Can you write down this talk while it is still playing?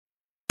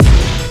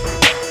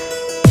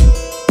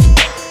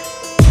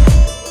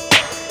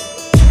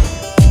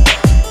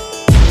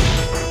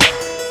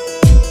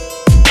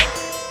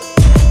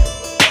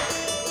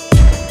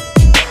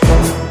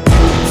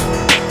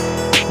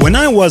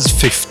was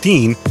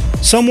 15,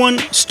 someone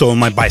stole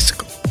my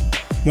bicycle.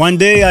 One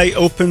day I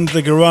opened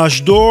the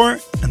garage door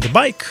and the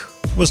bike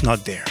was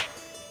not there.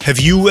 Have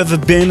you ever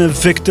been a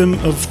victim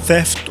of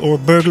theft or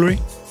burglary?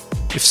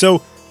 If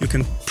so, you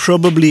can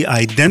probably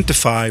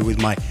identify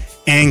with my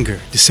anger,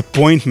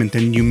 disappointment,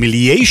 and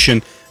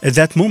humiliation at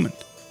that moment.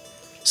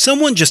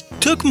 Someone just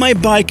took my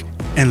bike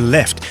and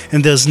left,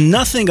 and there's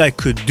nothing I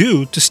could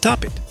do to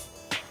stop it.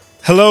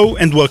 Hello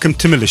and welcome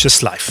to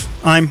Malicious Life.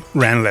 I'm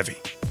Ran Levy.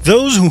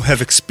 Those who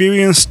have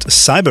experienced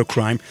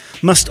cybercrime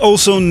must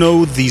also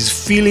know these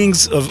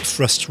feelings of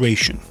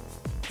frustration.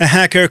 A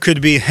hacker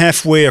could be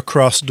halfway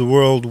across the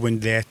world when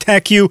they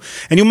attack you,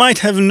 and you might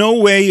have no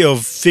way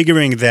of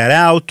figuring that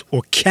out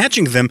or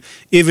catching them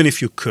even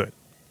if you could.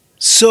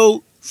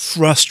 So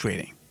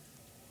frustrating.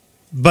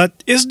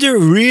 But is there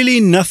really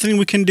nothing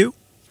we can do?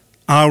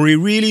 Are we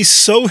really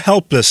so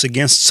helpless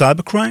against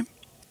cybercrime?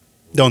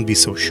 Don't be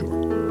so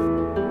sure.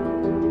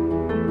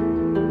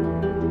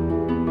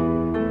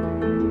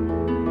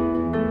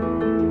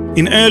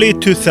 In early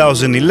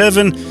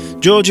 2011,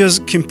 Georgia's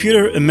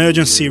Computer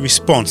Emergency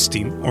Response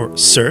Team, or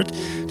CERT,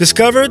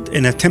 discovered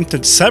an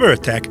attempted cyber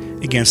attack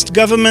against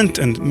government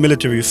and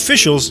military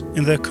officials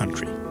in their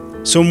country.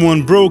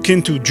 Someone broke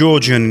into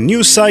Georgian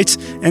news sites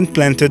and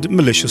planted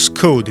malicious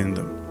code in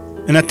them,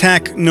 an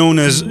attack known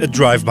as a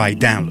drive-by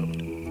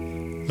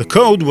download. The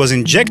code was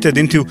injected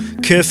into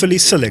carefully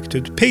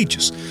selected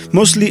pages,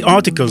 mostly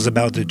articles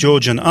about the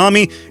Georgian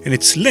army and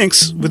its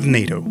links with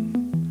NATO.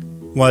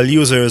 While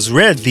users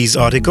read these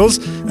articles,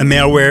 a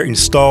malware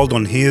installed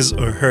on his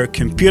or her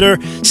computer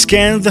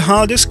scanned the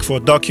hard disk for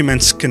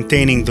documents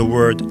containing the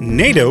word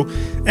NATO,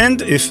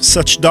 and if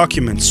such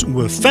documents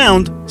were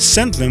found,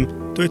 sent them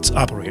to its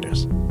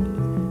operators.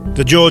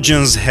 The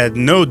Georgians had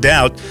no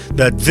doubt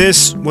that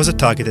this was a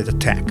targeted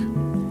attack.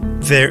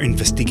 Their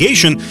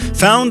investigation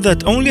found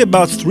that only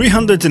about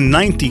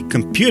 390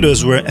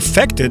 computers were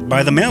affected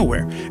by the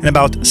malware, and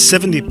about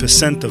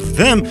 70% of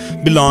them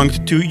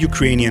belonged to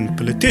Ukrainian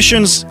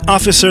politicians,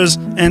 officers,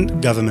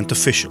 and government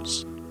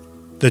officials.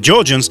 The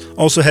Georgians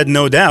also had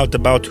no doubt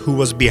about who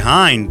was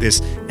behind this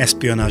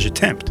espionage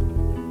attempt: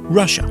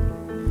 Russia.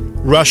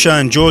 Russia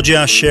and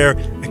Georgia share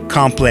a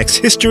complex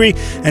history,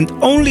 and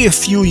only a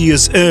few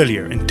years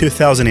earlier, in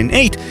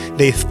 2008,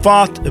 they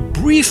fought a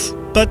brief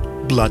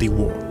but bloody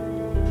war.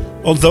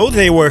 Although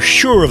they were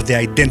sure of the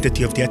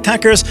identity of the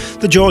attackers,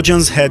 the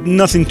Georgians had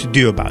nothing to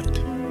do about it.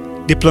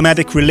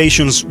 Diplomatic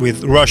relations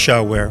with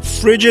Russia were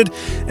frigid,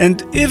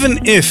 and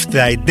even if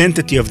the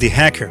identity of the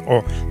hacker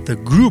or the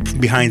group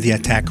behind the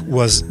attack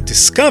was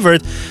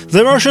discovered,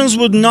 the Russians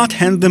would not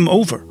hand them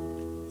over.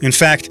 In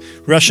fact,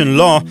 Russian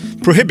law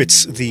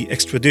prohibits the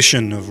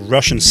extradition of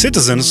Russian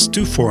citizens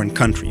to foreign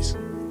countries.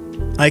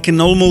 I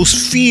can almost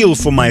feel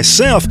for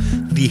myself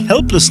the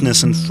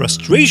helplessness and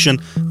frustration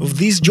of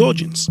these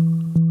Georgians.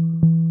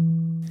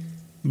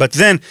 But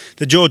then,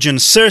 the Georgian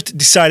CERT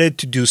decided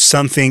to do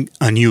something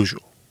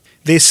unusual.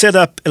 They set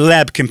up a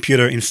lab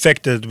computer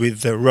infected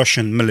with the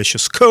Russian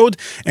malicious code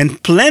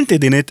and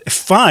planted in it a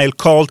file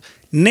called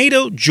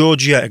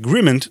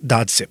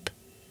NATO-Georgia-Agreement.zip.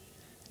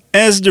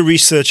 As the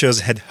researchers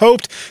had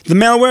hoped, the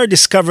malware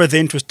discovered the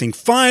interesting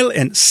file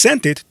and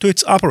sent it to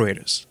its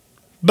operators.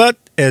 But,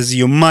 as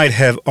you might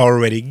have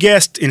already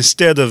guessed,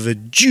 instead of a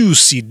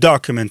juicy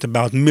document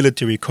about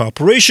military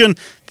cooperation,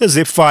 the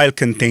zip file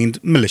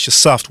contained malicious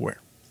software.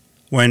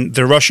 When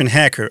the Russian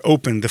hacker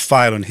opened the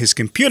file on his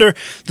computer,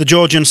 the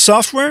Georgian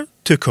software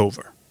took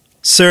over.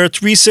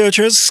 CERT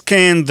researchers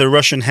scanned the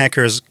Russian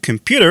hacker's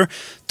computer,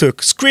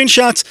 took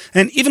screenshots,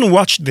 and even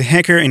watched the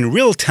hacker in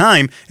real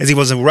time as he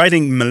was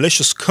writing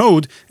malicious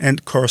code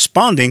and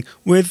corresponding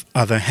with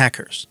other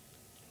hackers.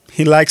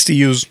 He likes to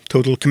use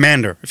Total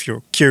Commander if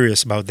you're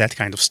curious about that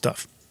kind of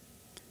stuff.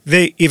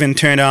 They even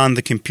turned on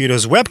the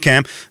computer's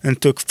webcam and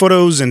took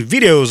photos and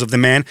videos of the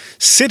man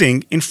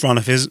sitting in front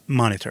of his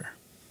monitor.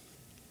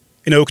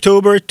 In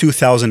October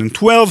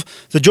 2012,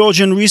 the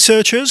Georgian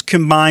researchers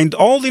combined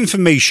all the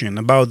information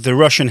about the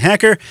Russian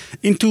hacker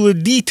into a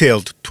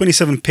detailed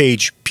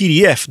 27-page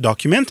PDF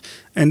document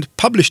and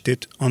published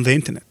it on the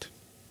internet.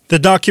 The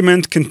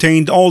document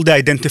contained all the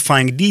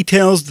identifying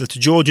details that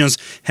Georgians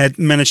had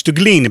managed to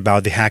glean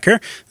about the hacker,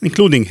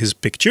 including his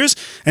pictures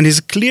and his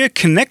clear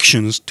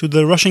connections to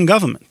the Russian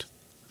government.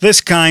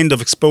 This kind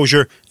of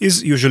exposure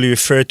is usually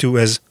referred to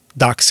as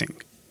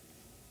doxing.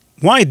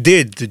 Why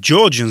did the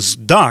Georgians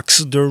dox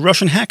the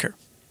Russian hacker?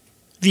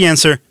 The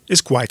answer is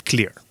quite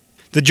clear.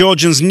 The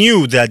Georgians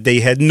knew that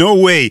they had no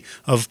way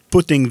of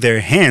putting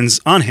their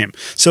hands on him,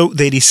 so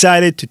they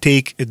decided to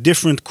take a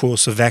different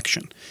course of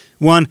action,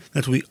 one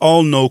that we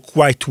all know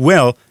quite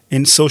well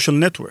in social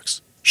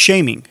networks: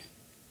 shaming.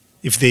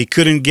 If they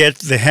couldn't get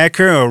the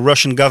hacker or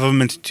Russian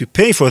government to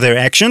pay for their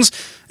actions,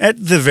 at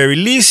the very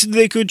least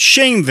they could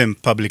shame them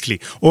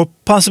publicly or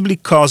possibly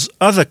cause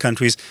other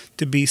countries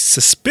to be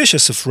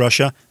suspicious of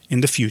Russia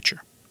in the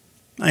future.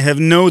 I have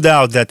no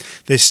doubt that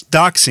this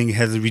doxing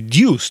has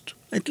reduced,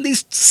 at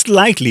least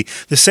slightly,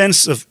 the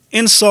sense of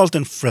insult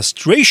and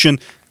frustration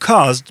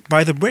caused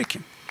by the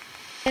break-in.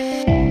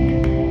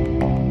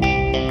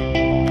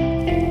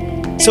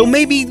 So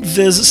maybe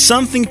there's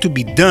something to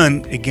be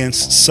done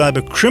against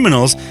cyber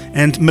criminals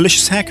and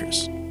malicious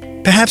hackers.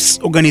 Perhaps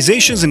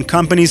organizations and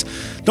companies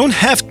don't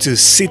have to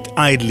sit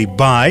idly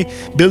by,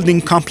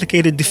 building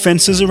complicated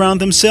defenses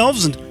around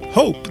themselves and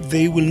hope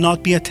they will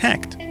not be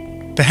attacked.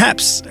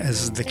 Perhaps,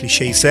 as the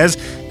cliché says,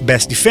 the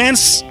best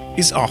defense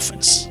is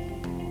offense.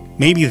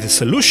 Maybe the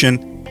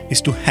solution is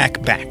to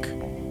hack back.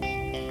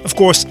 Of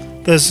course,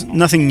 there's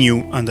nothing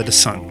new under the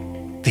sun.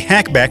 The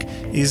hackback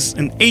is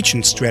an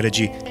ancient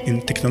strategy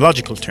in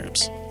technological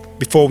terms.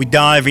 Before we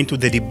dive into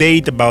the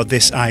debate about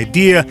this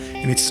idea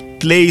and its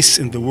place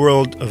in the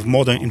world of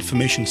modern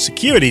information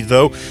security,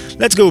 though,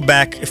 let's go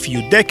back a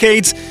few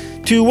decades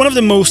to one of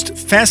the most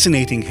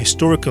fascinating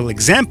historical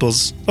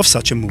examples of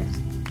such a move.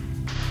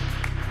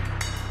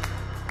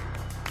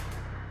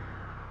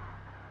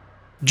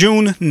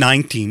 June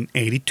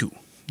 1982,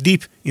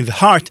 deep in the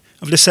heart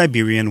of the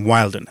Siberian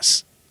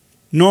wilderness.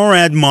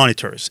 NORAD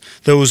monitors,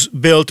 those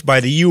built by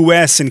the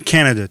US and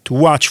Canada to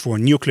watch for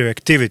nuclear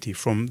activity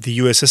from the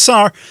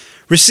USSR,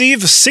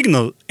 receive a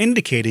signal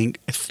indicating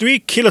a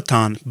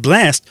 3-kiloton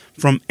blast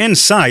from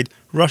inside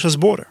Russia's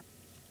border.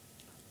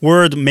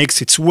 Word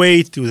makes its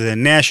way to the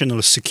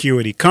National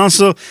Security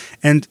Council,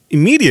 and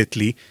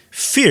immediately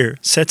fear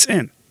sets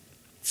in.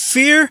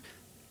 Fear,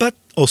 but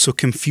also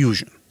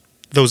confusion.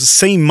 Those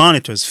same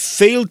monitors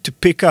failed to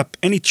pick up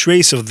any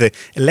trace of the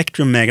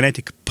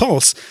electromagnetic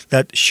pulse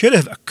that should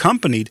have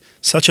accompanied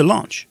such a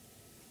launch.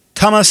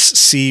 Thomas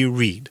C.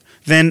 Reed,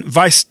 then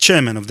vice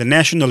chairman of the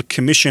National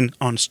Commission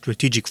on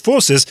Strategic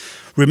Forces,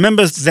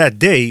 remembers that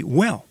day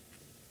well.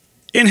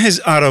 In his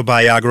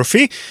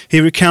autobiography,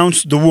 he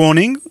recounts the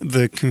warning,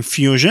 the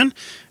confusion,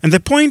 and the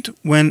point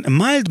when a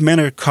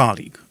mild-mannered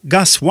colleague,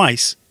 Gus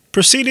Weiss,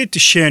 proceeded to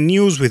share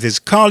news with his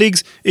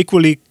colleagues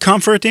equally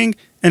comforting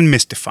and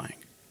mystifying.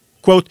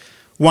 Quote,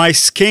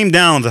 Weiss came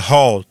down the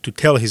hall to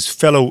tell his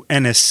fellow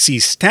NSC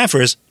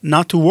staffers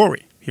not to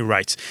worry, he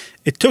writes.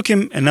 It took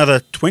him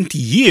another 20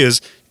 years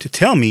to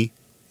tell me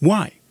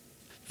why.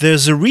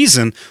 There's a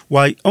reason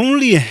why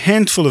only a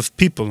handful of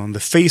people on the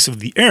face of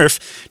the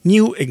earth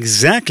knew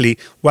exactly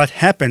what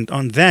happened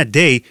on that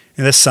day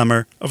in the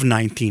summer of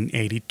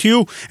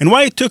 1982, and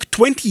why it took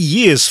 20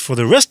 years for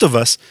the rest of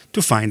us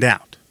to find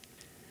out.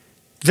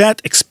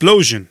 That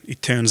explosion,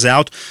 it turns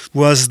out,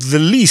 was the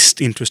least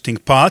interesting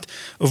part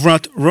of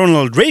what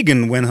Ronald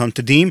Reagan went on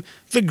to deem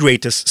the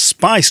greatest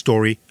spy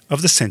story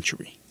of the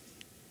century.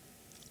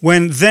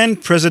 When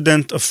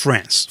then-President of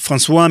France,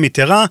 François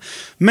Mitterrand,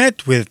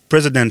 met with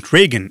President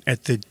Reagan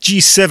at the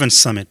G7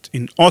 summit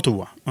in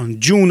Ottawa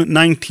on June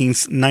 19,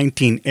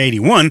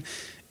 1981,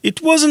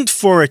 it wasn't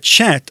for a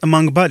chat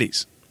among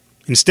buddies.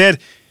 Instead,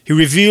 he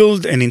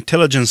revealed an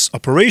intelligence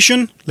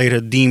operation, later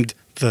deemed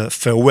the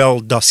Farewell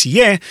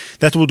Dossier,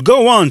 that would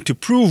go on to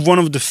prove one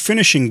of the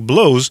finishing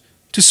blows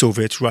to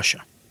Soviet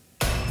Russia.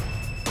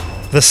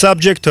 The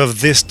subject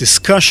of this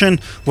discussion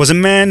was a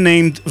man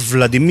named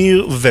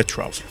Vladimir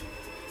Vetrov.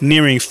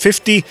 Nearing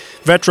 50,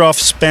 Vetrov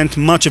spent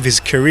much of his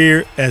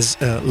career as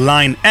a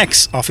Line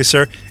X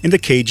officer in the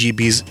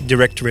KGB's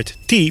Directorate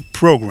T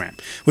program,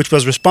 which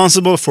was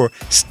responsible for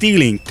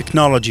stealing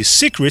technology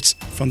secrets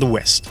from the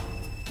West.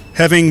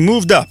 Having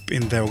moved up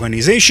in the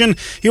organization,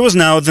 he was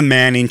now the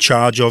man in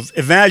charge of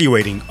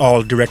evaluating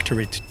all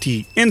Directorate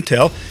T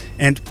intel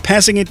and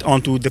passing it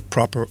on to the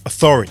proper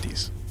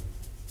authorities.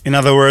 In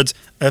other words,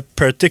 a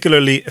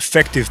particularly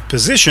effective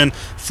position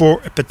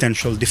for a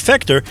potential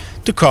defector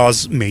to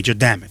cause major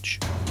damage.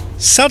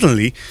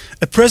 Suddenly,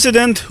 a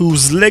president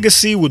whose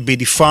legacy would be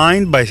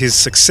defined by his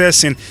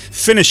success in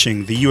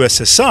finishing the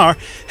USSR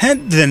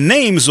had the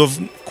names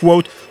of,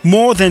 quote,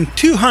 more than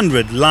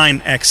 200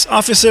 Line X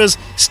officers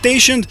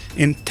stationed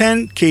in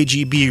 10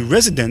 KGB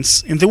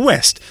residents in the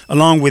West,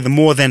 along with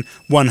more than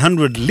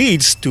 100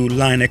 leads to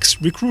Line X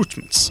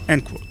recruitments,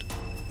 end quote,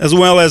 as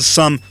well as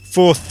some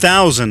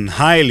 4,000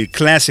 highly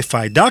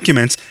classified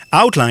documents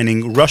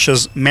outlining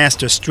Russia's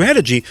master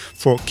strategy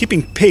for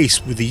keeping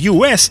pace with the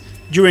US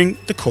during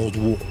the Cold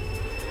War.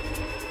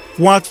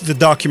 What the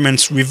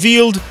documents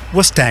revealed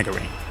was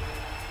staggering.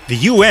 The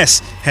US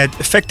had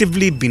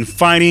effectively been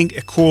fighting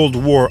a Cold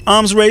War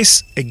arms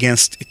race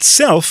against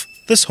itself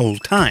this whole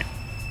time.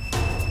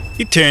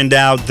 It turned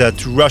out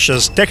that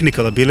Russia's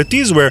technical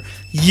abilities were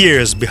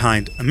years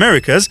behind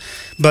America's,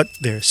 but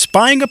their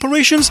spying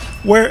operations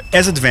were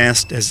as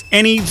advanced as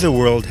any the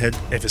world had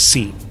ever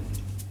seen.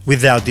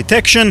 Without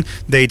detection,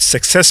 they'd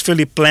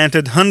successfully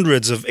planted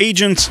hundreds of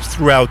agents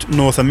throughout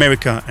North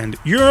America and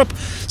Europe,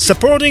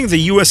 supporting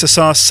the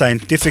USSR's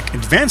scientific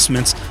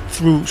advancements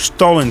through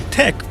stolen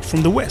tech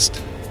from the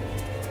West.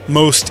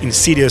 Most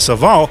insidious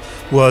of all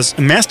was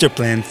a master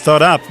plan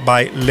thought up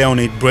by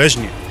Leonid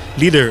Brezhnev,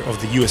 leader of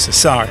the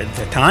USSR at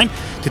that time,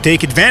 to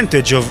take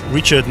advantage of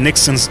Richard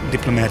Nixon's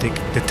diplomatic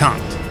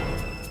détente.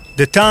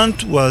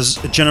 Détente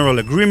was a general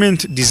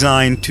agreement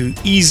designed to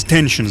ease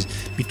tensions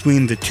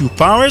between the two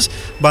powers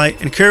by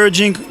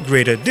encouraging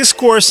greater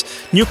discourse,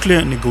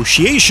 nuclear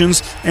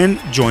negotiations, and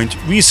joint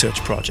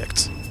research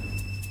projects.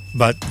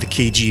 But the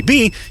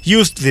KGB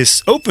used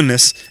this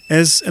openness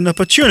as an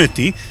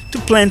opportunity to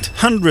plant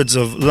hundreds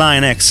of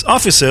Line X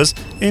officers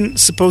in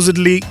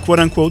supposedly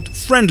quote-unquote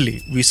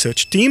friendly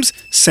research teams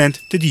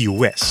sent to the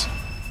US.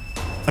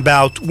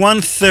 About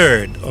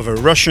 1/3 of a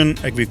Russian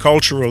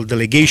agricultural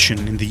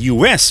delegation in the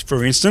US,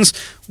 for instance,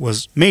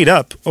 was made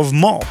up of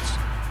malt.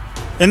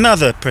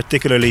 Another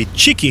particularly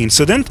cheeky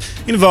incident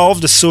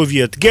involved a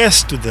Soviet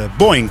guest to the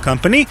Boeing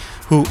company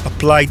who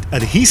applied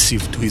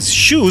adhesive to his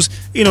shoes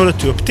in order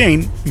to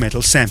obtain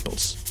metal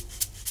samples.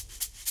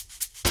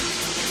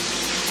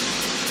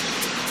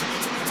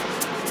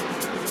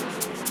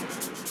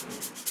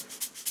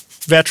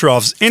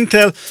 Vetrov's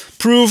intel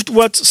proved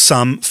what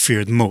some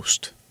feared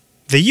most.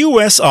 The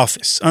US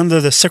office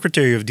under the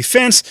Secretary of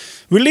Defense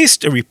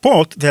released a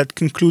report that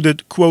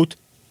concluded, quote,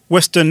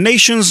 Western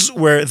nations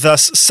were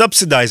thus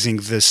subsidizing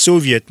the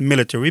Soviet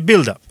military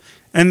buildup,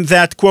 and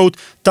that, quote,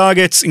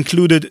 targets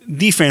included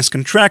defense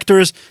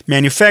contractors,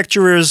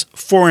 manufacturers,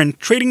 foreign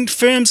trading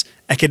firms,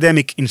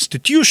 academic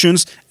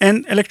institutions,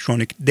 and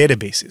electronic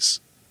databases,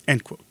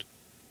 end quote.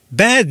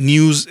 Bad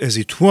news as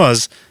it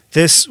was,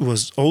 this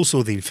was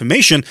also the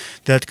information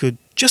that could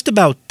just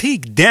about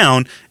take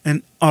down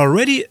an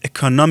already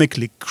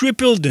economically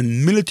crippled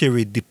and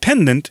military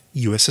dependent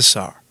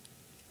USSR.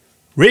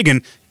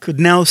 Reagan could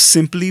now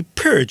simply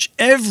purge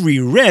every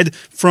Red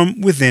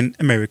from within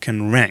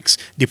American ranks,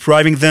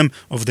 depriving them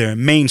of their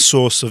main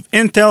source of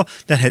intel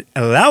that had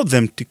allowed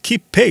them to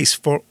keep pace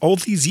for all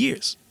these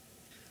years.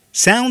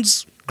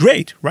 Sounds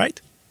great,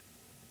 right?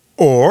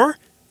 Or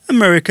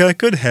America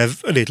could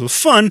have a little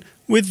fun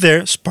with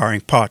their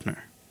sparring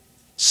partner.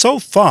 So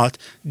thought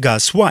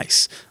Gus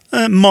Weiss,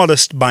 a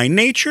modest by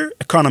nature,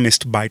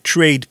 economist by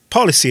trade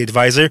policy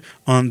advisor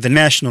on the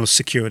National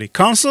Security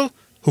Council,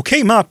 who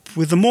came up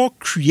with a more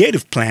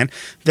creative plan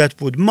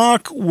that would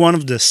mark one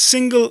of the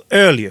single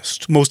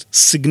earliest, most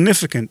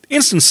significant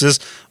instances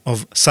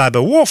of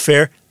cyber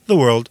warfare the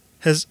world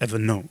has ever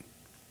known.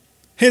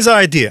 His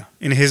idea,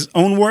 in his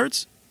own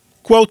words,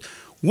 quote,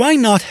 why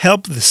not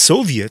help the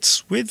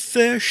Soviets with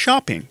their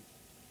shopping?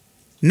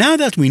 Now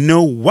that we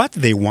know what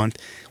they want,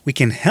 we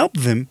can help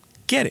them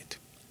get it,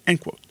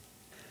 end quote.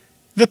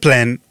 The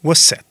plan was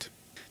set.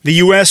 The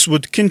US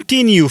would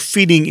continue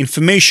feeding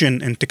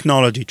information and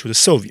technology to the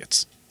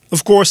Soviets.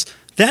 Of course,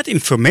 that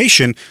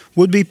information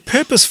would be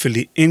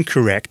purposefully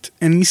incorrect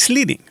and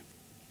misleading.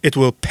 It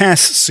will pass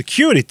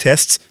security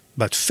tests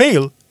but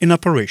fail in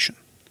operation.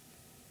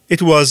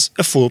 It was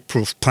a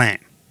foolproof plan.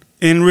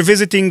 In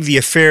revisiting the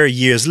affair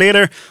years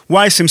later,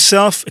 Weiss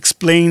himself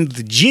explained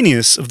the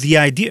genius of the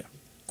idea.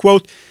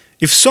 Quote,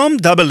 if some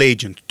double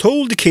agent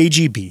told the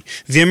KGB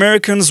the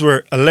Americans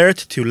were alert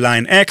to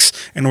Line X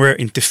and were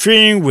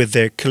interfering with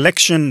their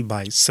collection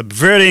by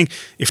subverting,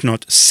 if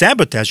not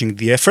sabotaging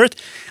the effort,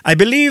 I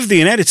believe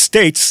the United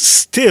States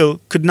still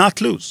could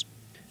not lose.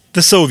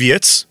 The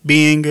Soviets,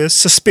 being a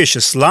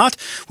suspicious lot,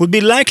 would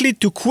be likely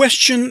to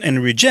question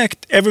and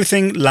reject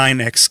everything Line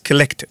X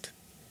collected.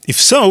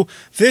 If so,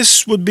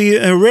 this would be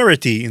a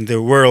rarity in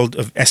the world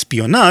of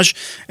espionage,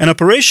 an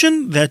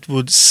operation that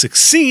would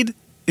succeed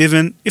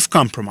even if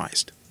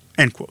compromised.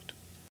 End quote.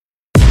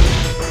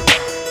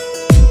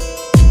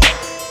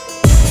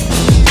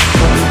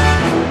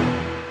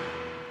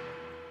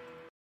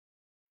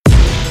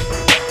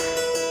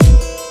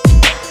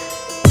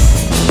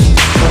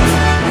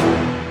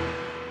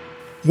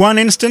 One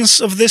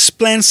instance of this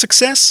plan's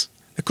success?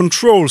 A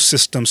control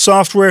system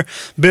software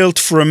built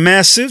for a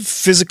massive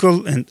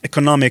physical and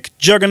economic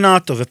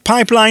juggernaut of a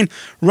pipeline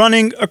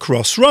running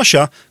across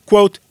Russia,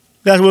 quote,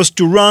 that was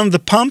to run the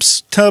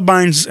pumps,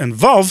 turbines, and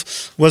valve,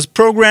 was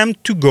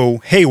programmed to go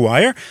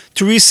haywire,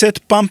 to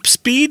reset pump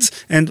speeds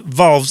and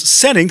valves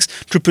settings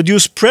to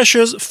produce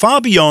pressures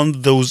far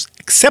beyond those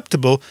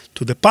acceptable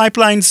to the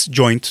pipeline's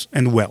joints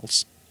and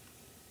wells.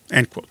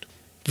 End quote.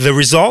 The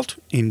result,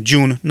 in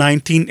June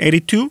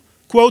 1982,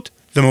 quote,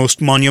 the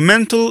most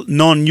monumental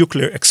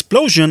non-nuclear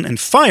explosion and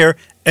fire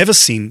ever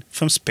seen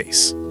from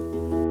space.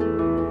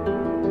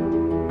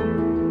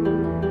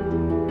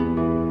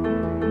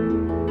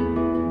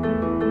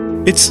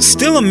 It's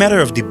still a matter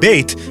of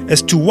debate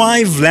as to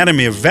why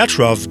Vladimir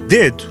Vetrov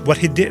did what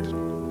he did.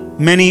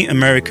 Many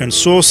American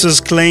sources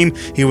claim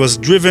he was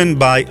driven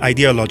by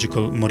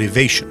ideological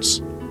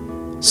motivations.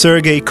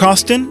 Sergei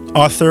Kostin,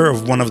 author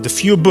of one of the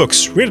few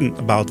books written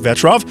about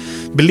Vetrov,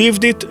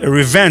 believed it a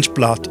revenge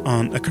plot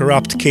on a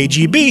corrupt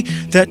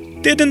KGB that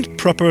didn't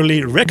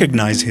properly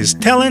recognize his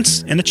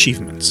talents and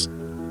achievements.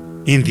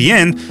 In the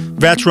end,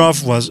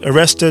 Vetrov was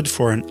arrested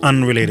for an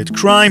unrelated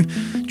crime,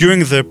 during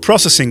the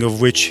processing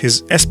of which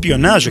his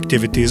espionage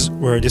activities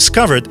were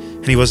discovered,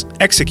 and he was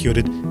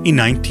executed in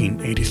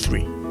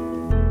 1983.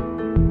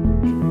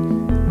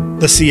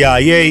 The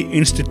CIA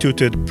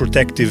instituted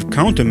protective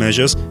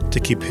countermeasures to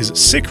keep his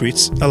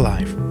secrets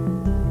alive.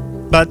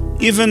 But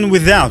even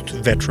without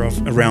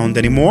Vetrov around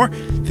anymore,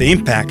 the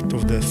impact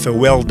of the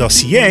Farewell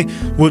dossier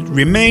would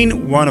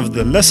remain one of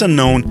the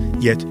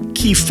lesser-known yet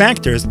key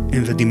factors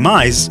in the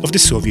demise of the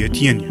Soviet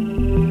Union.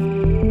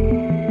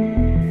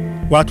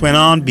 What went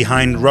on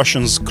behind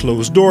Russians'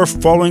 closed door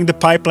following the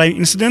pipeline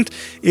incident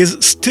is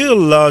still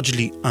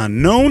largely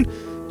unknown,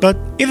 but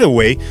either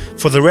way,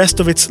 for the rest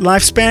of its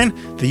lifespan,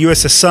 the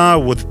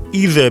USSR would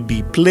either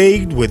be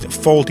plagued with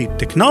faulty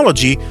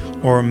technology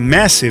or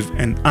massive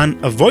and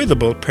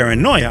unavoidable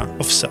paranoia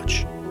of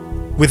such.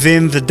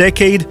 Within the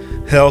decade,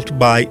 helped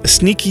by a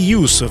sneaky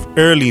use of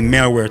early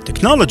malware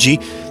technology,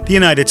 the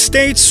United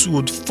States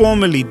would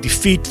formally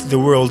defeat the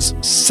world's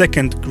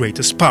second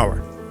greatest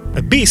power,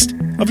 a beast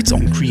of its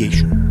own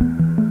creation.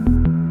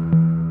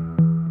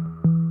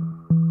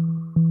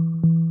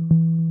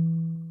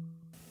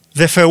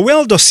 The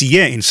Farewell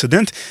Dossier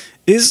incident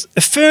is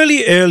a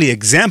fairly early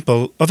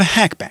example of a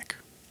hackback.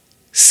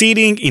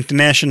 Seeding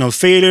international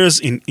failures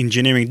in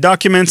engineering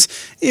documents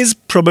is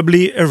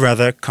probably a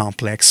rather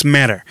complex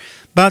matter,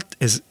 but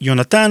as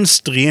Yonatan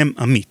Striem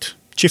Amit,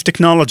 Chief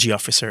Technology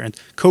Officer and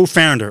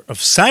co-founder of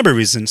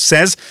Cybereason,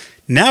 says,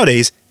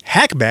 nowadays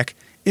hackback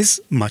is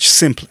much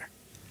simpler.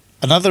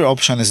 Another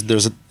option is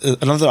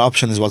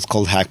what's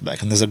called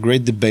hackback, and there's a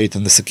great debate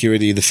in the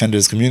security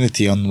defenders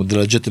community on the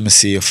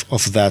legitimacy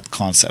of that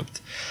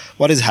concept.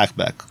 What is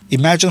hackback?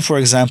 Imagine, for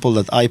example,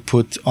 that I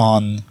put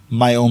on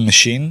my own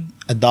machine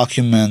a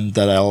document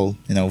that I'll,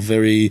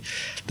 very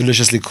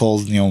deliciously call,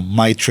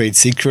 my trade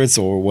secrets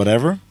or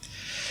whatever.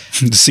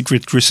 The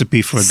secret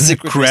recipe for the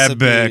crab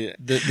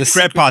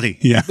crab potty.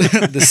 Yeah.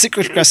 The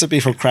secret recipe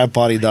for crab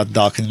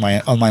potty.doc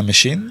on my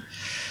machine.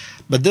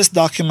 But this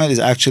document is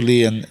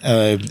actually a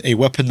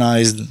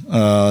weaponized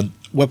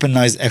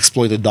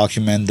exploited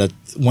document that,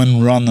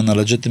 when run on a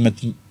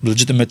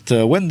legitimate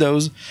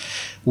Windows,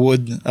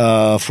 would,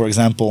 for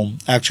example,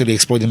 actually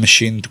exploit the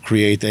machine to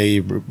create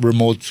a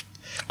remote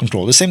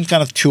control. The same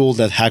kind of tool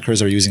that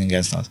hackers are using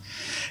against us.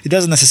 It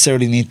doesn't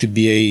necessarily need to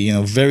be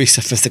a very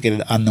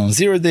sophisticated unknown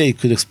zero-day. It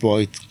could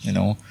exploit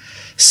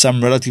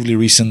some relatively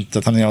recent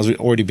something that has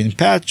already been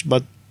patched.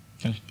 But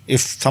if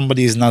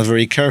somebody is not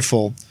very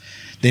careful,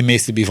 they may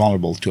still be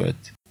vulnerable to it.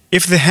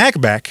 If the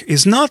hackback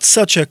is not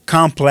such a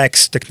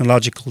complex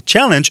technological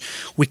challenge,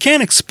 we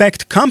can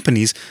expect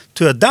companies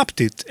to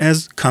adopt it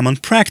as common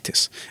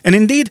practice. And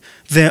indeed,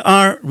 there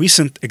are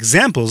recent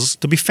examples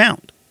to be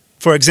found.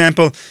 For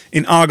example,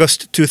 in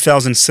August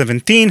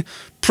 2017,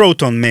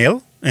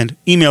 ProtonMail, an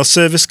email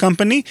service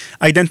company,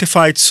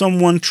 identified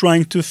someone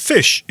trying to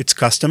phish its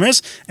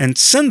customers and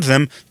send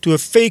them to a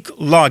fake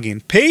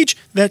login page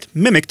that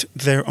mimicked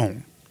their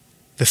own.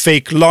 The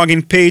fake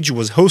login page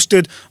was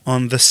hosted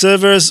on the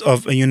servers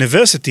of a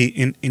university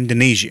in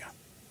Indonesia.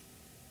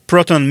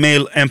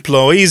 ProtonMail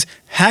employees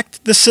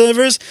hacked the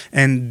servers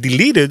and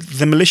deleted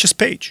the malicious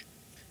page.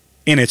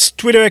 In its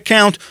Twitter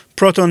account,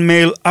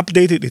 ProtonMail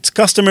updated its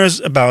customers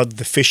about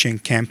the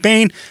phishing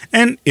campaign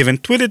and even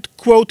tweeted,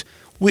 quote,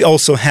 "We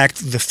also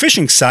hacked the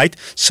phishing site,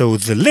 so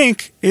the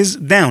link is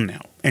down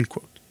now," end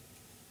quote.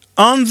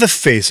 On the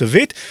face of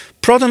it,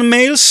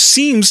 ProtonMail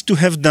seems to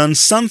have done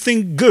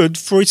something good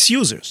for its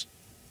users.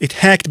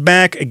 It hacked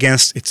back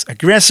against its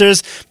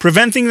aggressors,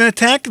 preventing an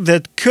attack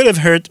that could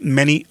have hurt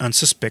many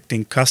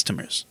unsuspecting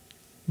customers.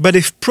 But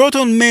if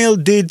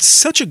ProtonMail did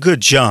such a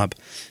good job,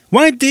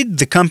 why did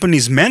the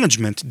company's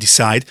management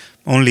decide,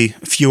 only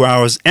a few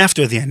hours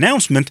after the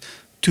announcement,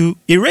 to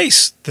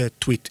erase the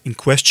tweet in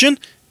question,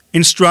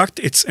 instruct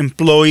its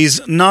employees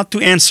not to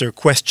answer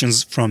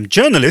questions from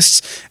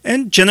journalists,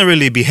 and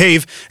generally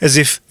behave as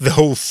if the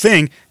whole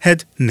thing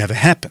had never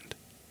happened?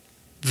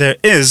 There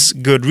is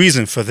good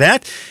reason for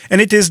that,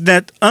 and it is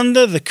that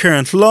under the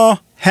current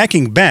law,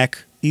 hacking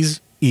back is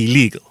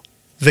illegal.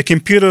 The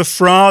Computer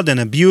Fraud and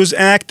Abuse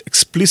Act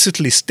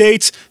explicitly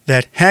states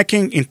that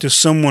hacking into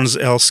someone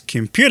else's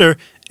computer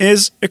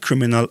is a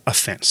criminal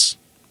offense.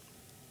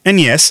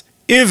 And yes,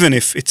 even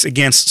if it's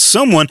against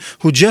someone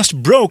who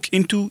just broke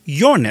into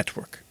your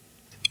network.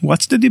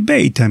 What's the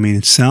debate? I mean,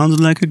 it sounds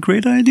like a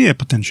great idea,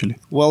 potentially.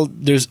 Well,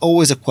 there's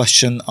always a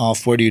question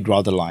of where do you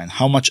draw the line?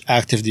 How much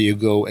active do you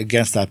go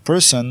against that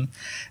person?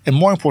 And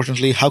more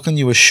importantly, how can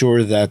you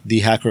assure that the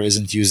hacker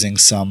isn't using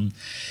some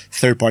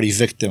third-party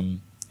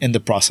victim in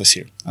the process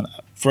here?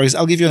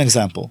 I'll give you an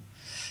example.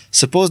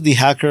 Suppose the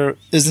hacker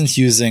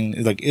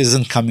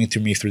isn't coming to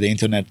me through the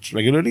internet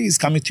regularly. He's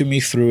coming to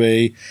me through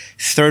a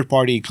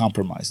third-party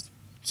compromised.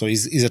 So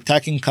he's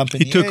attacking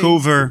company. He took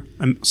over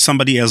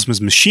somebody else's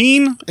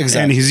machine,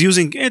 exactly, and he's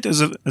using it as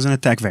an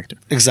attack vector.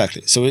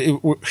 Exactly. So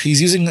he's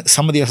using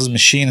somebody else's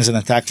machine as an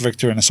attack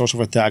vector and a source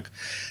of attack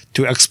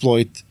to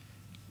exploit,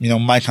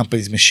 my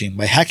company's machine.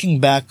 By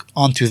hacking back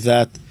onto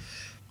that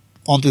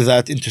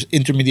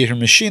intermediary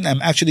machine,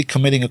 I'm actually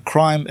committing a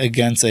crime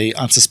against a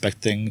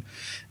unsuspecting,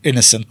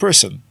 innocent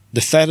person.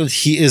 The fact that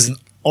he is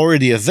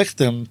already a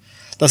victim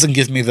doesn't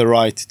give me the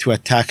right to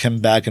attack him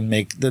back and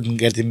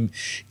get him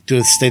to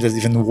a state that's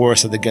even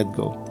worse at the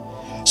get-go.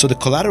 So the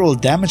collateral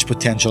damage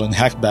potential in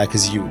hackback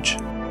is huge.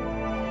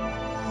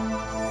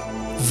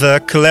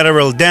 The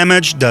collateral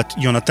damage that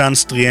Yonatan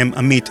Striem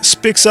Amit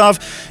speaks of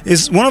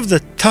is one of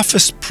the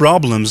toughest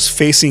problems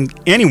facing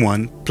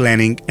anyone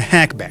planning a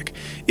hackback,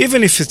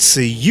 even if it's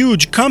a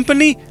huge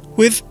company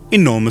with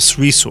enormous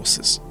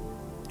resources.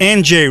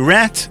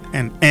 NJRAT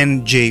and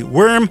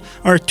NJWorm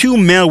are two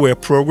malware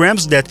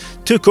programs that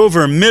took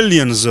over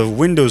millions of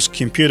Windows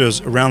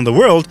computers around the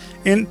world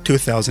in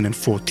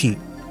 2014.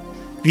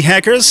 The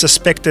hackers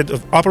suspected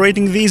of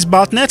operating these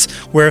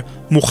botnets were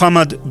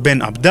Muhammad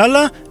Ben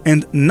Abdallah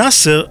and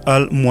Nasser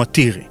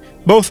al-Muatiri,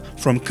 both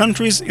from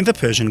countries in the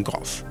Persian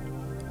Gulf.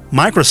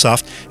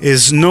 Microsoft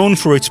is known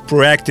for its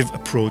proactive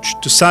approach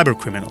to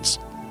cybercriminals.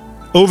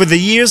 Over the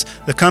years,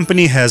 the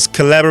company has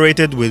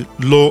collaborated with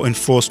law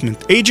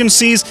enforcement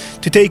agencies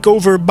to take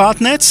over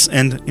botnets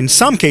and, in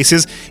some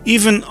cases,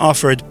 even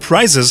offered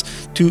prizes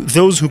to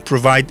those who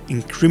provide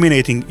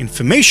incriminating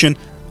information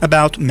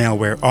about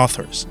malware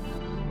authors.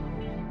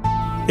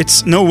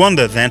 It's no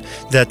wonder, then,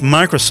 that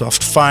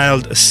Microsoft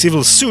filed a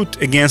civil suit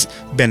against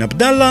Ben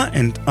Abdallah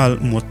and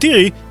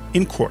al-Muatiri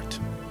in court.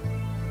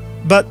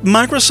 But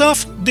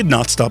Microsoft did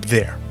not stop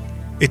there.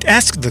 It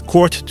asked the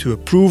court to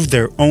approve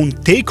their own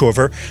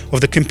takeover of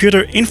the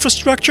computer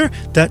infrastructure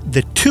that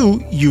the two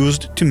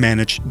used to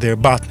manage their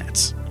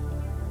botnets.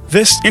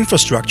 This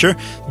infrastructure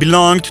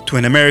belonged to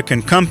an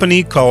American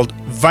company called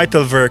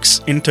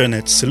VitalWorks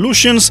Internet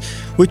Solutions,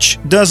 which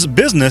does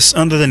business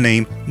under the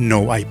name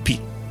NoIP.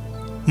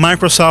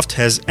 Microsoft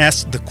has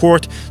asked the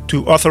court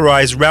to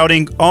authorize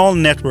routing all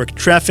network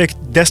traffic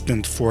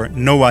destined for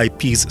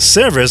NoIP's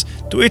servers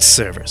to its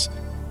servers,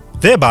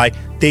 thereby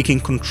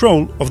taking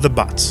control of the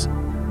bots.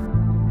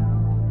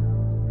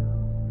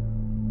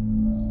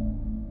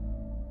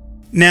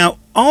 Now,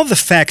 all the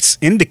facts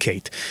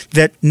indicate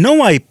that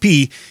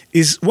NoIP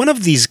is one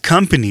of these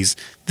companies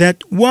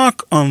that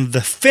walk on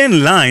the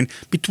thin line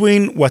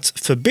between what's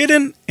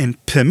forbidden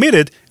and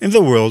permitted in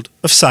the world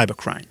of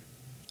cybercrime.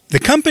 The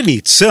company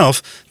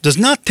itself does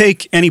not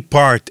take any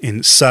part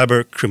in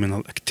cyber criminal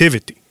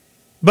activity.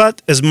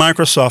 But as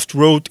Microsoft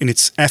wrote in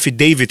its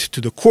affidavit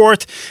to the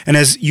court, and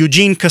as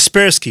Eugene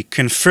Kaspersky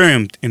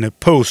confirmed in a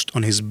post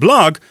on his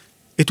blog,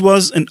 it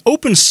was an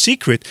open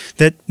secret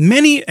that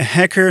many a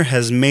hacker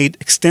has made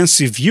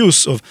extensive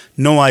use of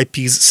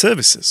NoIP's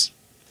services.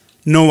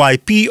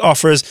 NoIP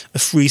offers a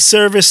free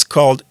service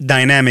called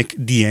Dynamic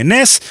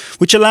DNS,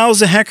 which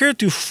allows a hacker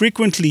to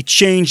frequently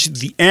change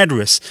the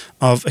address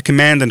of a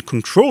command and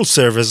control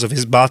servers of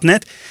his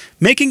botnet,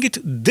 making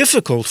it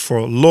difficult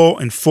for law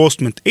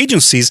enforcement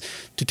agencies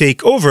to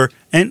take over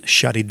and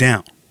shut it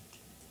down.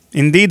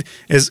 Indeed,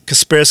 as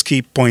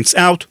Kaspersky points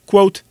out,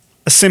 quote,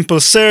 a simple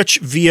search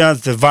via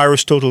the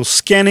VirusTotal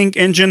scanning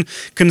engine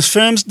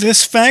confirms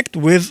this fact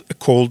with a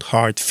cold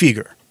hard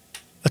figure.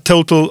 A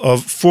total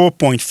of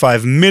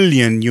 4.5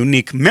 million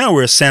unique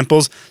malware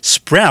samples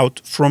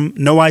sprout from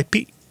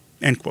NoIP,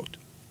 end quote.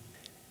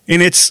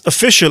 In its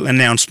official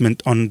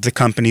announcement on the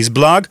company's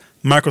blog,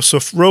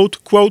 Microsoft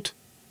wrote, quote,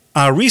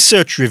 our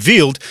research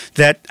revealed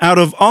that out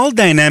of all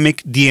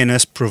dynamic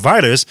DNS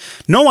providers,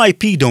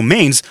 NoIP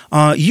domains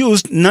are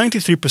used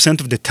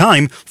 93% of the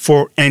time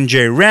for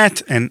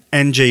NJRAT and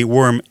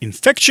NJWorm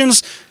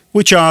infections,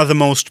 which are the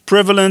most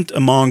prevalent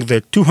among the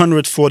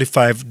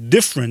 245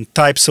 different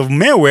types of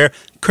malware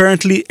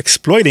currently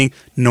exploiting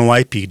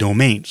NoIP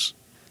domains.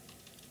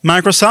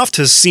 Microsoft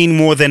has seen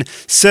more than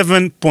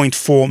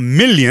 7.4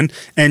 million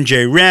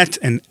NJRAT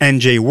and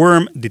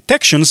NJWorm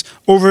detections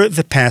over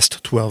the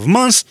past 12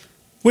 months,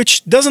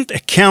 which doesn't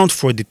account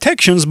for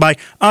detections by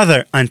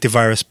other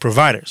antivirus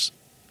providers.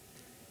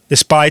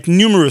 Despite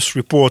numerous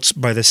reports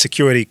by the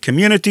security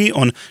community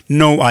on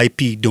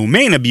NoIP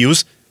domain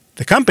abuse,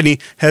 the company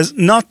has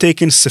not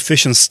taken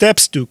sufficient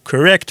steps to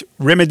correct,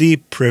 remedy,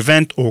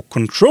 prevent, or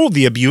control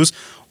the abuse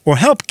or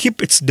help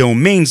keep its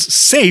domains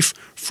safe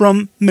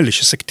from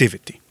malicious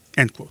activity.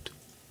 End quote.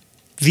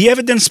 The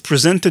evidence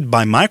presented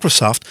by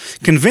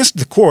Microsoft convinced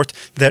the court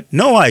that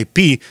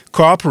NoIP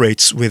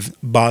cooperates with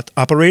bot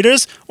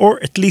operators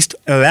or at least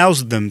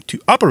allows them to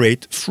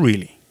operate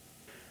freely.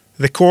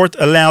 The court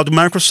allowed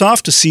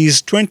Microsoft to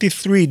seize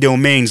 23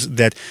 domains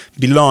that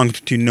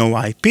belonged to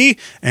NoIP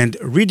and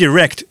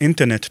redirect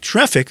internet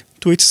traffic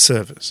to its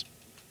servers.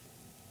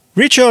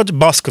 Richard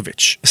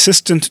Boscovich,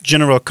 Assistant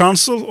General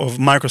Counsel of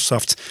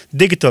Microsoft's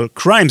Digital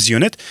Crimes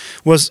Unit,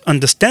 was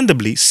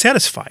understandably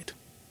satisfied.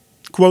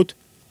 Quote,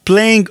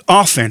 playing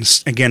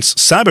offense against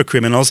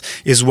cybercriminals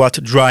is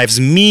what drives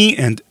me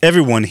and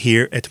everyone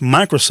here at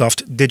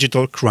Microsoft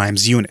Digital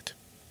Crimes Unit.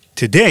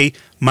 Today,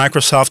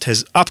 Microsoft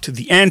has upped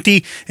the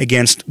ante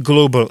against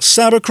global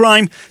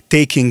cybercrime,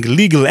 taking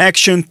legal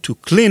action to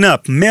clean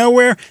up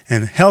malware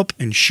and help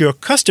ensure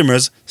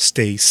customers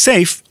stay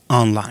safe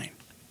online.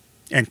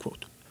 End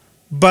quote.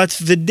 But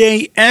the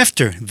day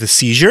after the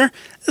seizure,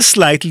 a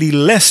slightly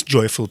less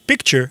joyful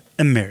picture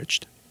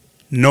emerged.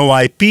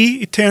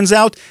 NoIP, it turns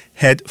out,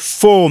 had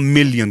 4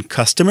 million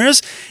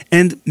customers,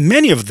 and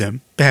many of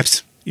them,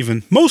 perhaps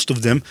even most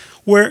of them,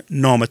 were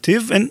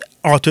normative and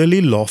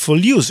utterly lawful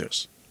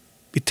users.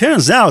 It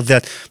turns out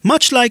that,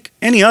 much like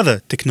any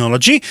other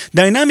technology,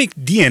 dynamic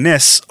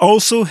DNS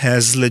also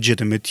has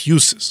legitimate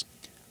uses.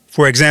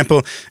 For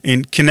example,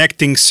 in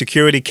connecting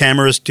security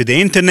cameras to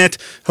the internet,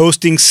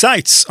 hosting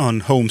sites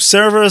on home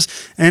servers,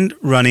 and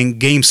running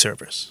game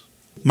servers.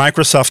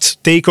 Microsoft's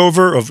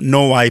takeover of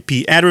no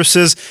IP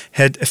addresses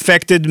had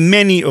affected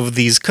many of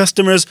these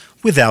customers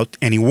without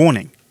any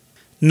warning.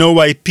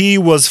 No IP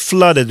was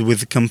flooded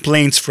with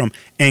complaints from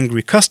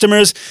angry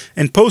customers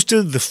and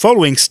posted the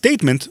following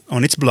statement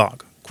on its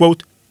blog.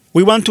 Quote,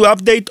 "We want to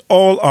update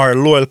all our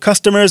loyal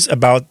customers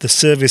about the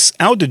service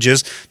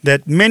outages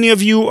that many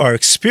of you are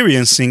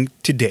experiencing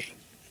today.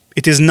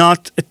 It is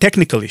not a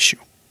technical issue.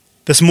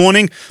 This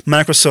morning,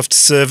 Microsoft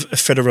served a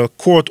federal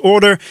court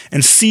order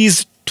and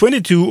seized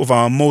 22 of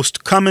our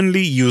most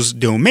commonly used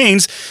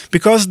domains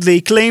because they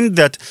claimed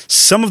that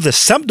some of the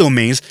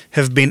subdomains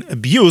have been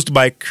abused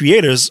by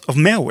creators of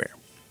malware.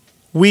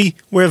 We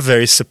were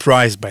very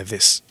surprised by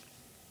this.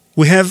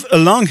 We have a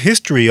long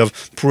history of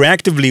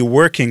proactively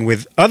working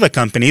with other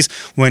companies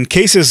when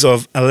cases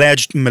of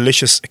alleged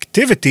malicious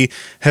activity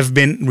have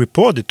been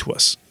reported to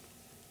us.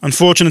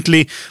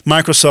 Unfortunately,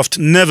 Microsoft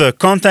never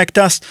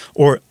contacted us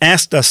or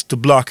asked us to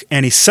block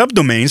any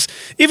subdomains,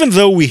 even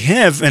though we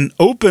have an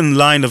open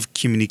line of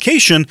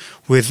communication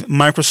with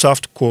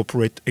Microsoft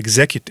corporate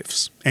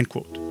executives." End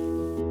quote.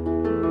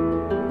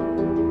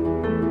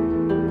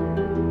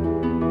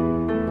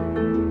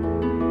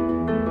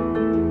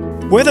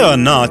 Whether or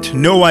not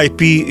no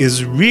IP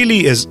is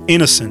really as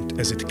innocent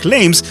as it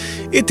claims,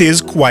 it is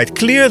quite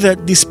clear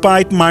that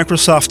despite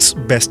Microsoft's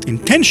best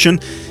intention,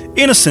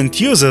 innocent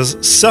users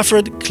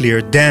suffered clear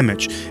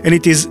damage, and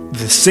it is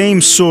the same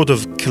sort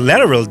of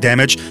collateral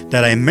damage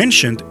that I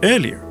mentioned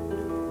earlier,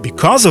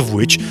 because of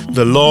which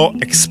the law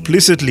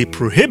explicitly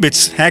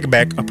prohibits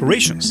hackback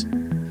operations.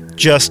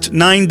 Just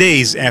 9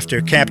 days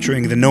after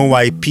capturing the no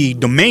IP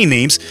domain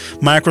names,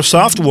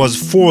 Microsoft was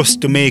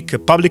forced to make a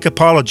public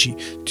apology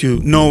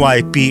to no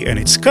IP and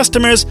its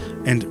customers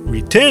and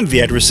return the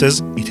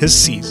addresses it has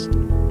seized.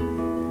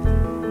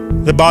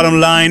 The bottom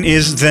line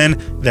is then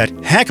that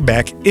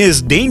hackback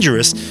is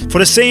dangerous for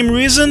the same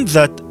reason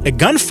that a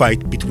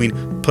gunfight between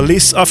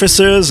police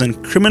officers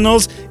and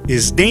criminals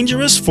is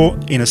dangerous for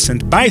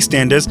innocent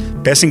bystanders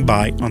passing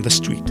by on the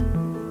street.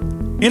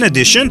 In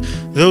addition,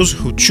 those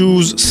who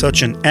choose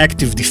such an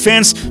active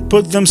defense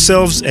put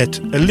themselves at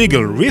a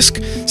legal risk,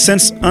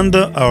 since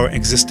under our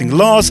existing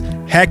laws,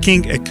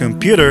 hacking a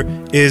computer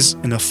is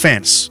an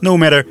offense, no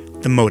matter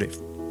the motive.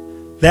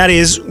 That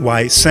is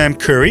why Sam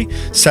Curry,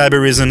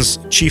 Cybereason's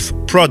chief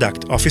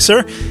product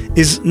officer,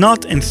 is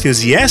not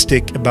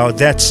enthusiastic about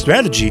that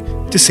strategy,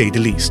 to say the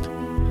least.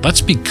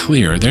 Let's be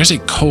clear, there's a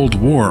Cold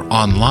War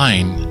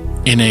online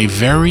in a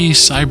very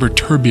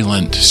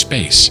cyber-turbulent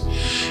space,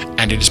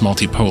 and it is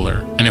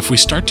multipolar. And if we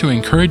start to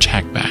encourage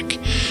hackback,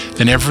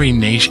 then every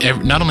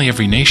nation, not only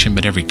every nation,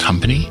 but every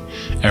company,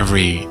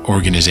 every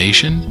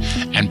organization,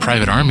 and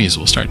private armies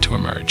will start to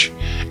emerge.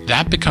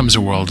 That becomes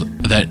a world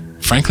that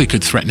frankly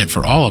could threaten it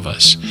for all of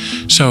us.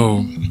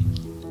 So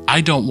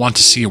I don't want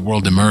to see a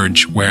world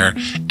emerge where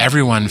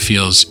everyone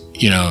feels,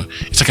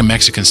 it's like a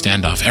Mexican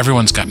standoff.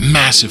 Everyone's got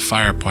massive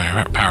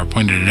firepower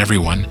pointed at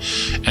everyone,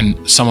 and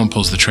someone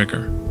pulls the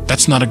trigger.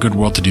 That's not a good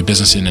world to do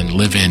business in and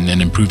live in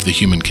and improve the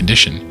human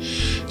condition.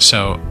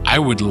 So I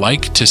would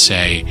like to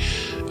say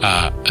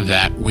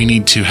that we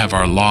need to have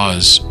our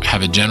laws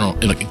have a general,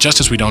 just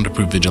as we don't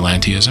approve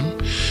vigilantism,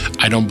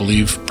 I don't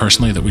believe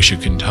personally that we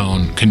should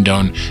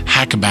condone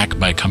hackback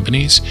by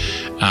companies.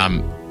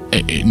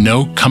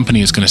 No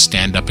company is going to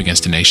stand up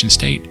against a nation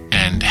state,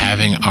 and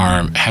having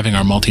our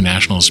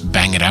multinationals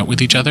bang it out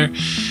with each other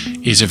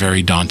is a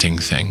very daunting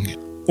thing.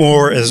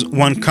 Or as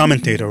one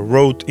commentator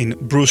wrote in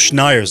Bruce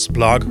Schneier's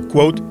blog,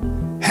 quote,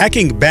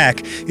 "Hacking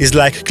back is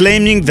like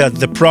claiming that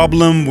the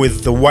problem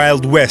with the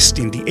Wild West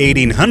in the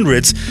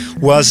 1800s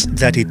was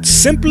that it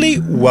simply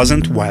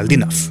wasn't wild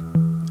enough."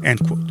 End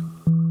quote.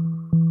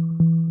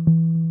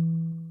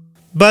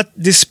 But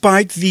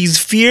despite these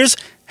fears,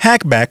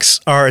 hackbacks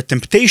are a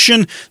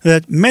temptation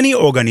that many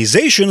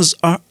organizations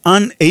are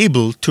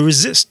unable to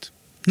resist.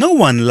 No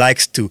one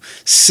likes to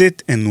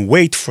sit and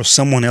wait for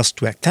someone else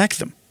to attack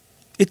them.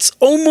 It's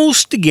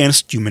almost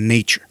against human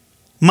nature.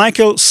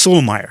 Michael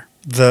Solmeyer,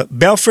 the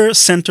Belfer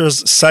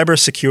Center's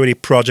cybersecurity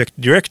project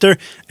director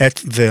at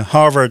the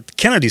Harvard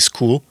Kennedy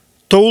School,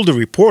 told a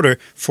reporter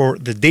for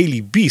the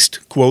Daily Beast,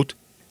 quote,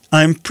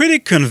 "I'm pretty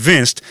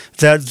convinced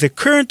that the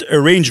current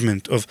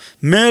arrangement of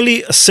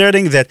merely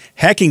asserting that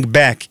hacking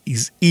back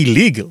is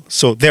illegal,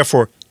 so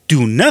therefore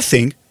do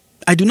nothing,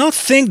 I do not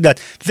think that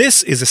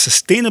this is a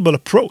sustainable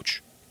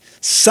approach.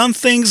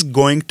 Something's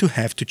going to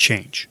have to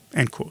change."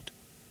 End quote.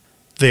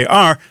 There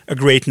are a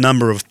great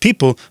number of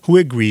people who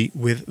agree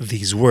with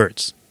these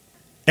words.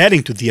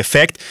 Adding to the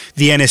effect,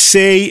 the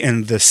NSA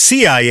and the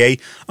CIA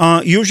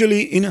are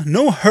usually in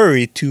no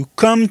hurry to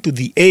come to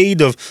the aid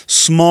of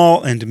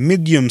small and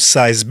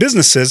medium-sized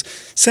businesses,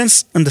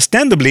 since,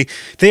 understandably,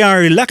 they are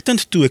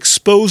reluctant to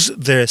expose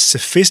their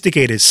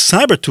sophisticated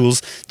cyber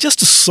tools just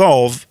to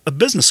solve a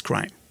business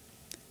crime.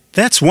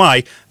 That's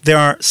why there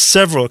are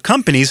several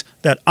companies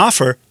that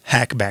offer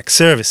hackback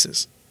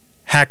services.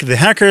 Hack the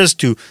hackers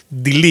to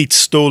delete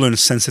stolen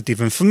sensitive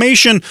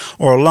information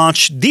or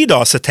launch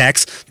DDoS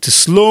attacks to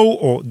slow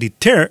or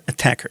deter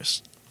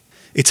attackers.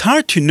 it's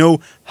hard to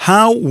know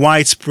how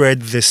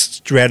widespread this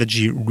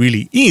strategy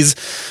really is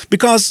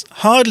because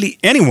hardly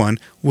anyone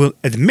will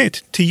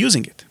admit to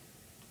using it.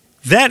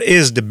 That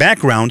is the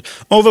background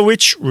over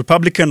which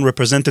Republican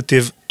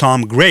Representative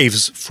Tom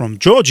Graves from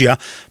Georgia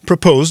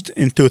proposed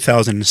in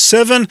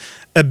 2007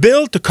 a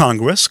bill to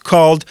Congress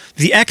called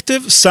the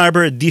Active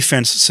Cyber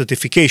Defense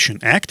Certification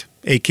Act,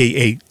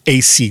 aka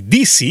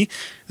ACDC,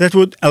 that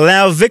would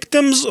allow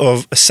victims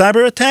of a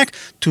cyber attack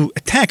to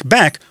attack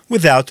back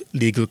without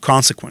legal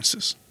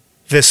consequences.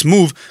 This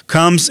move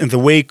comes in the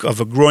wake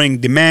of a growing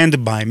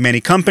demand by many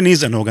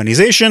companies and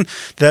organizations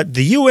that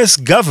the US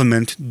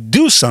government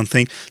do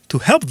something to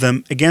help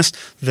them against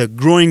the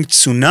growing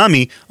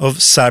tsunami of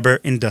cyber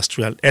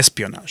industrial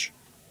espionage,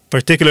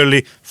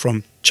 particularly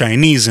from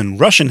Chinese and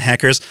Russian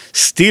hackers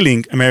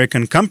stealing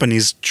American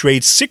companies'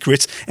 trade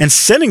secrets and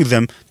selling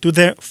them to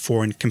their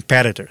foreign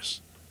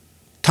competitors.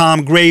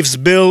 Tom Graves'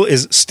 bill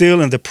is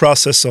still in the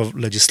process of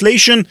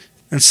legislation,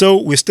 and so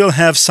we still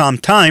have some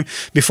time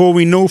before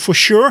we know for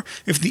sure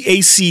if the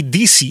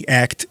ACDC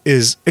Act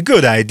is a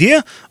good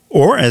idea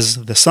or,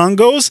 as the song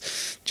goes,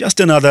 just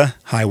another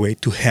highway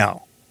to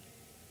hell.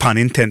 Pun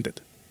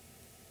intended.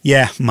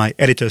 Yeah, my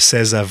editor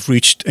says I've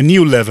reached a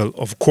new level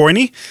of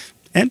corny,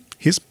 and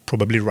he's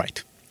probably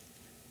right.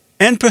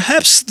 And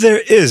perhaps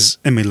there is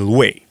a middle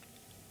way.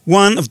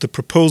 One of the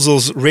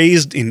proposals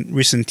raised in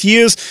recent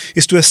years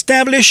is to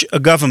establish a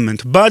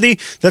government body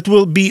that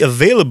will be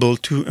available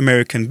to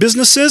American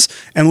businesses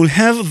and will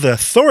have the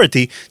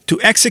authority to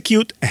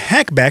execute a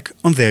hackback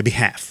on their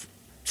behalf.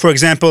 For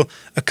example,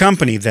 a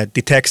company that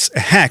detects a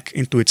hack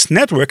into its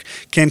network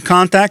can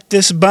contact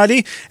this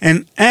body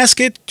and ask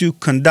it to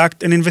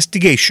conduct an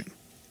investigation,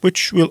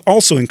 which will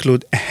also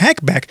include a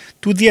hackback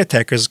to the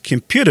attacker's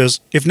computers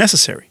if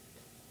necessary.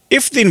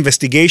 If the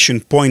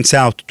investigation points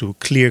out to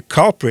clear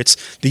culprits,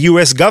 the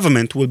US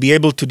government will be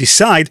able to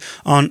decide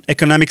on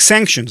economic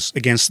sanctions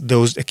against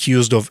those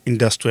accused of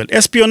industrial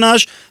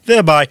espionage,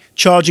 thereby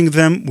charging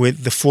them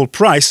with the full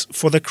price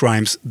for the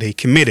crimes they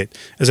committed,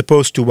 as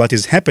opposed to what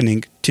is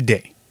happening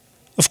today.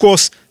 Of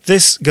course,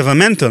 this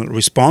governmental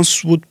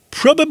response would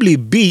probably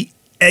be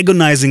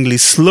agonizingly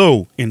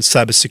slow in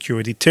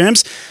cybersecurity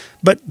terms,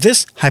 but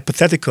this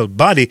hypothetical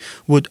body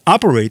would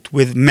operate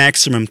with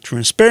maximum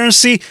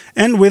transparency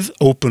and with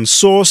open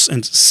source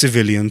and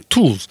civilian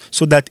tools,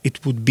 so that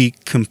it would be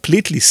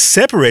completely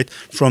separate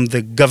from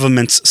the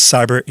government's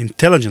cyber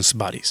intelligence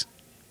bodies.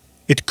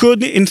 It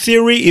could, in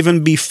theory,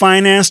 even be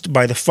financed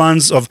by the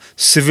funds of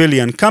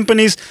civilian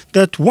companies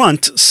that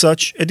want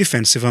such a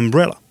defensive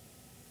umbrella.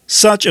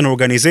 Such an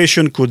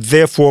organization could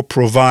therefore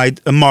provide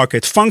a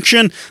market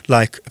function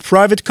like a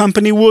private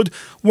company would,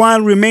 while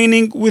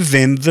remaining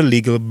within the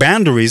legal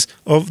boundaries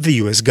of the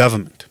US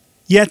government.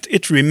 Yet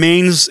it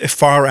remains a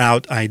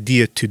far-out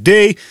idea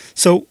today,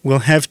 so we'll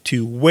have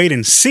to wait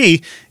and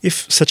see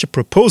if such a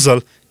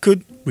proposal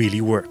could really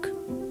work.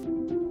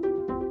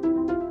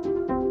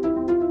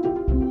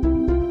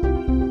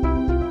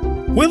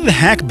 Will the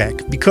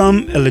hackback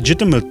become a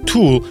legitimate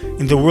tool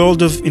in the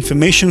world of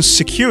information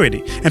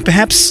security and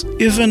perhaps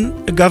even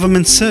a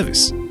government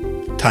service?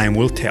 Time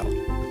will tell.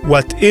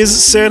 What is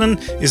certain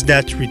is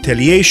that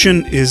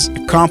retaliation is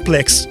a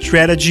complex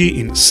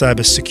strategy in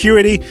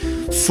cybersecurity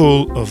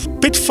full of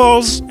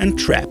pitfalls and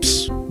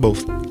traps,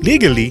 both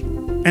legally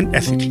and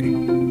ethically.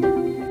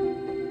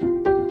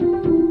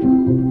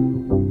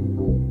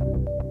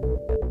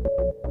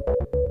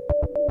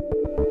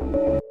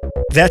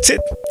 That's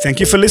it. Thank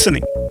you for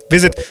listening.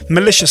 Visit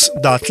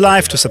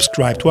malicious.live to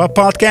subscribe to our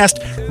podcast,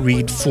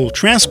 read full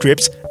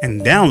transcripts,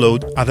 and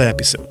download other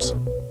episodes.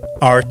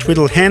 Our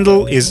Twitter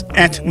handle is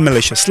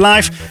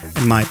 @maliciouslive,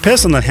 and my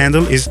personal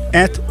handle is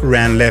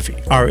 @ranlevi,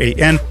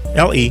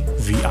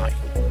 RANLEVI.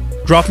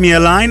 Drop me a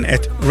line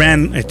at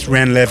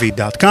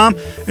ran@ranlevi.com,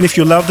 and if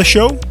you love the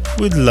show,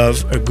 we'd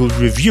love a good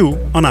review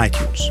on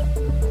iTunes.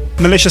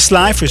 Malicious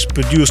Life is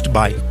produced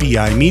by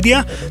PI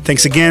Media.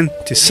 Thanks again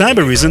to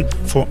Cybereason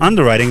for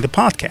underwriting the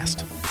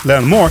podcast.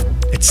 Learn more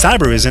at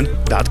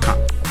cybereason.com.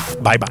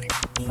 Bye-bye.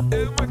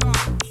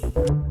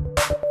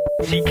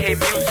 CK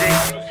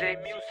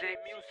Music.